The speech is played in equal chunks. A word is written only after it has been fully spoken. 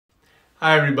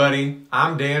Hi everybody,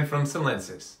 I'm Dan from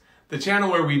Solensis, the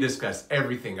channel where we discuss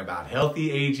everything about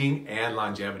healthy aging and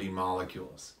longevity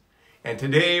molecules. And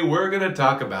today we're going to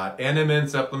talk about NMN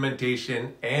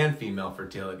supplementation and female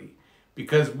fertility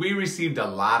because we received a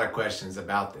lot of questions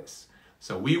about this.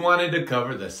 So we wanted to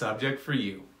cover the subject for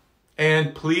you.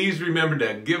 And please remember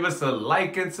to give us a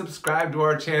like and subscribe to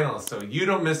our channel so you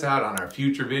don't miss out on our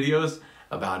future videos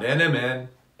about NMN,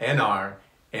 NR,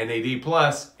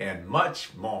 NAD+, and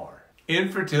much more.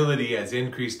 Infertility has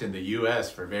increased in the U.S.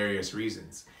 for various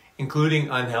reasons, including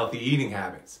unhealthy eating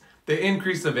habits, the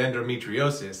increase of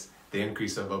endometriosis, the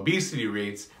increase of obesity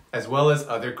rates, as well as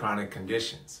other chronic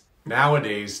conditions.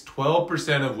 Nowadays,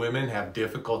 12% of women have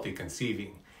difficulty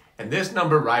conceiving, and this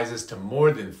number rises to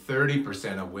more than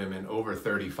 30% of women over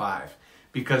 35,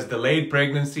 because delayed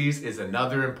pregnancies is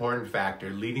another important factor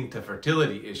leading to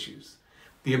fertility issues.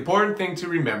 The important thing to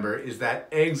remember is that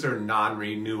eggs are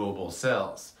non-renewable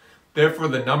cells. Therefore,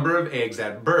 the number of eggs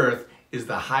at birth is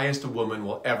the highest a woman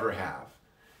will ever have.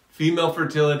 Female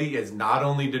fertility is not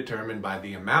only determined by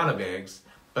the amount of eggs,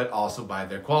 but also by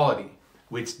their quality,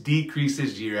 which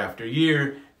decreases year after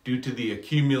year due to the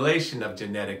accumulation of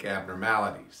genetic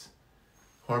abnormalities.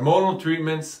 Hormonal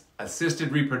treatments,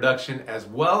 assisted reproduction, as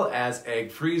well as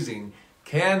egg freezing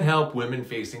can help women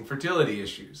facing fertility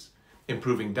issues.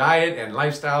 Improving diet and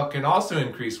lifestyle can also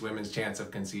increase women's chance of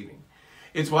conceiving.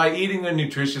 It's why eating a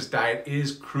nutritious diet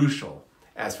is crucial,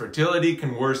 as fertility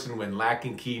can worsen when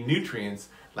lacking key nutrients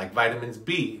like vitamins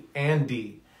B and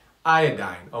D,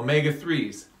 iodine,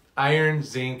 omega-3s, iron,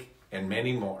 zinc, and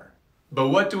many more. But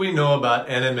what do we know about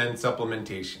NMN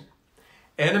supplementation?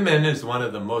 NMN is one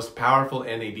of the most powerful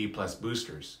NAD+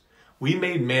 boosters. We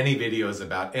made many videos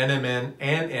about NMN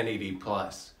and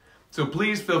NAD+, so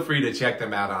please feel free to check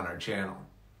them out on our channel.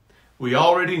 We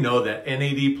already know that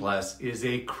NAD+ is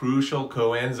a crucial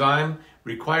coenzyme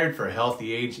required for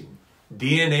healthy aging,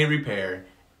 DNA repair,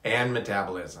 and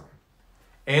metabolism.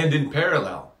 And in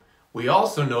parallel, we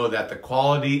also know that the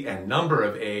quality and number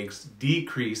of eggs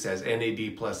decrease as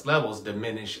NAD+ levels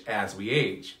diminish as we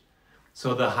age.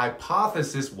 So the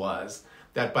hypothesis was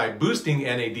that by boosting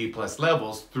NAD+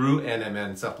 levels through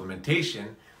NMN supplementation,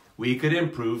 we could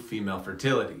improve female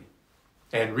fertility.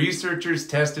 And researchers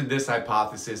tested this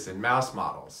hypothesis in mouse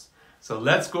models. So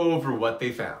let's go over what they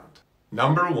found.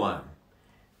 Number 1,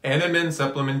 NMN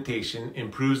supplementation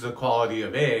improves the quality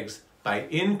of eggs by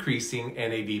increasing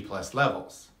NAD+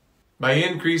 levels. By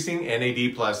increasing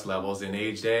NAD+ levels in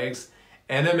aged eggs,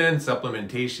 NMN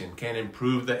supplementation can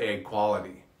improve the egg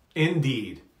quality.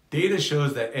 Indeed, data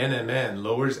shows that NMN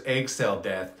lowers egg cell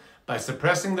death by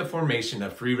suppressing the formation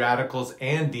of free radicals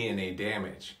and DNA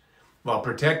damage, while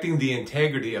protecting the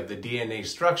integrity of the DNA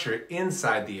structure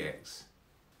inside the eggs.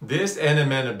 This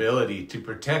NMN ability to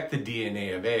protect the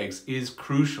DNA of eggs is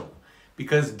crucial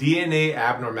because DNA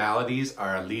abnormalities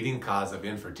are a leading cause of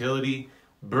infertility,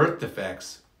 birth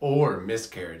defects, or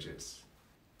miscarriages.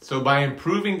 So by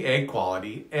improving egg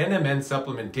quality, NMN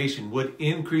supplementation would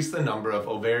increase the number of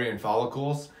ovarian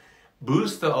follicles,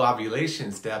 boost the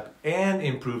ovulation step, and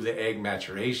improve the egg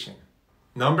maturation.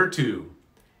 Number 2,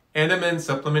 NMN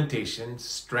supplementation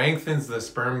strengthens the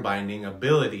sperm binding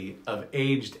ability of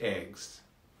aged eggs.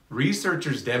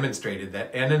 Researchers demonstrated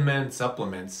that NMN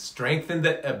supplements strengthen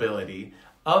the ability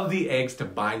of the eggs to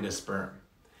bind to sperm,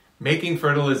 making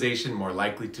fertilization more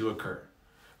likely to occur.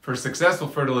 For successful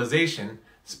fertilization,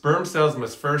 sperm cells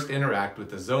must first interact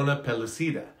with the zona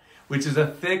pellucida, which is a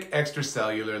thick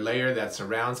extracellular layer that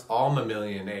surrounds all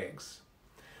mammalian eggs.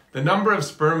 The number of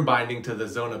sperm binding to the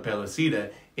zona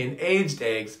pellucida in aged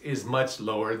eggs is much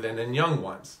lower than in young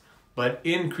ones, but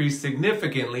increased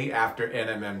significantly after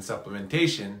NMN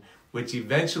supplementation, which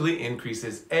eventually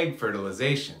increases egg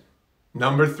fertilization.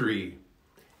 Number 3,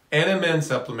 NMN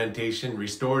supplementation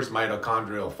restores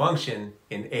mitochondrial function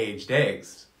in aged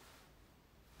eggs.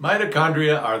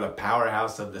 Mitochondria are the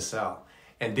powerhouse of the cell,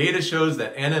 and data shows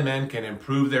that NMN can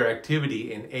improve their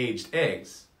activity in aged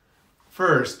eggs.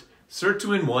 First,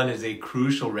 sirtuin-1 is a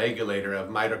crucial regulator of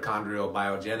mitochondrial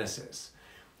biogenesis.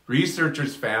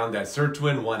 Researchers found that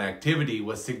sirtuin-1 activity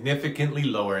was significantly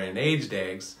lower in aged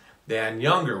eggs than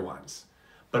younger ones.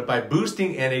 But by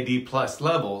boosting NAD+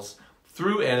 levels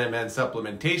through NMN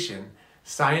supplementation,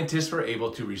 scientists were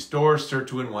able to restore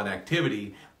sirtuin-1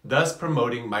 activity, thus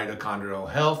promoting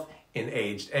mitochondrial health in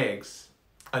aged eggs.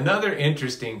 Another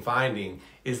interesting finding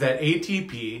is that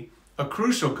ATP, a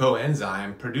crucial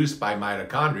coenzyme produced by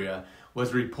mitochondria,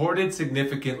 was reported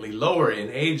significantly lower in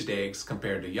aged eggs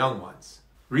compared to young ones.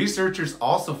 Researchers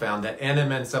also found that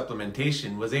NMN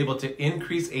supplementation was able to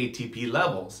increase ATP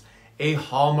levels, a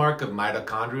hallmark of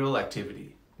mitochondrial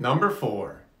activity. Number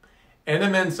 4,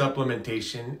 NMN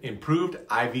supplementation improved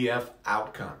IVF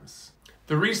outcomes.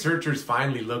 The researchers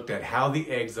finally looked at how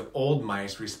the eggs of old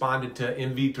mice responded to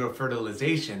in vitro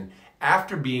fertilization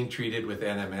after being treated with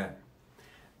NMN.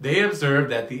 They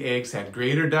observed that the eggs had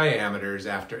greater diameters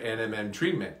after NMN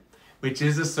treatment, which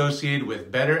is associated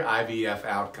with better IVF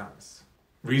outcomes.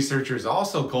 Researchers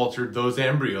also cultured those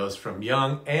embryos from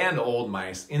young and old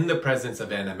mice in the presence of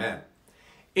NMN.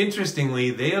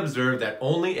 Interestingly, they observed that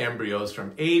only embryos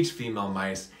from aged female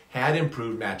mice had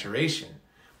improved maturation,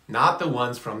 not the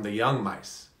ones from the young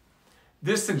mice.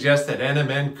 This suggests that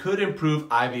NMN could improve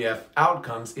IVF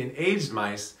outcomes in aged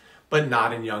mice, but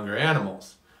not in younger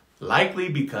animals, likely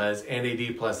because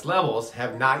NAD+ levels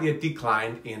have not yet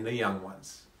declined in the young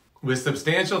ones. With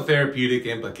substantial therapeutic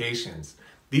implications,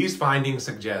 these findings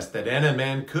suggest that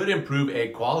NMN could improve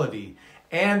egg quality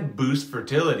and boost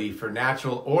fertility for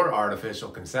natural or artificial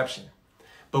conception.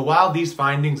 But while these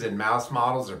findings in mouse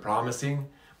models are promising,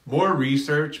 more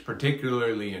research,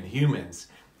 particularly in humans,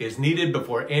 is needed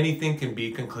before anything can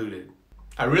be concluded.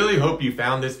 I really hope you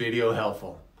found this video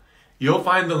helpful. You'll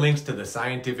find the links to the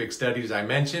scientific studies I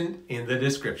mentioned in the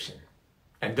description.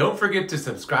 And don't forget to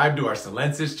subscribe to our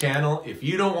Solensis channel if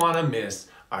you don't want to miss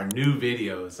our new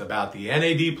videos about the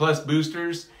NAD+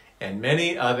 boosters and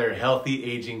many other healthy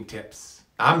aging tips.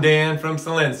 I'm Dan from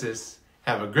Solensis.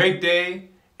 Have a great day,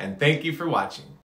 and thank you for watching.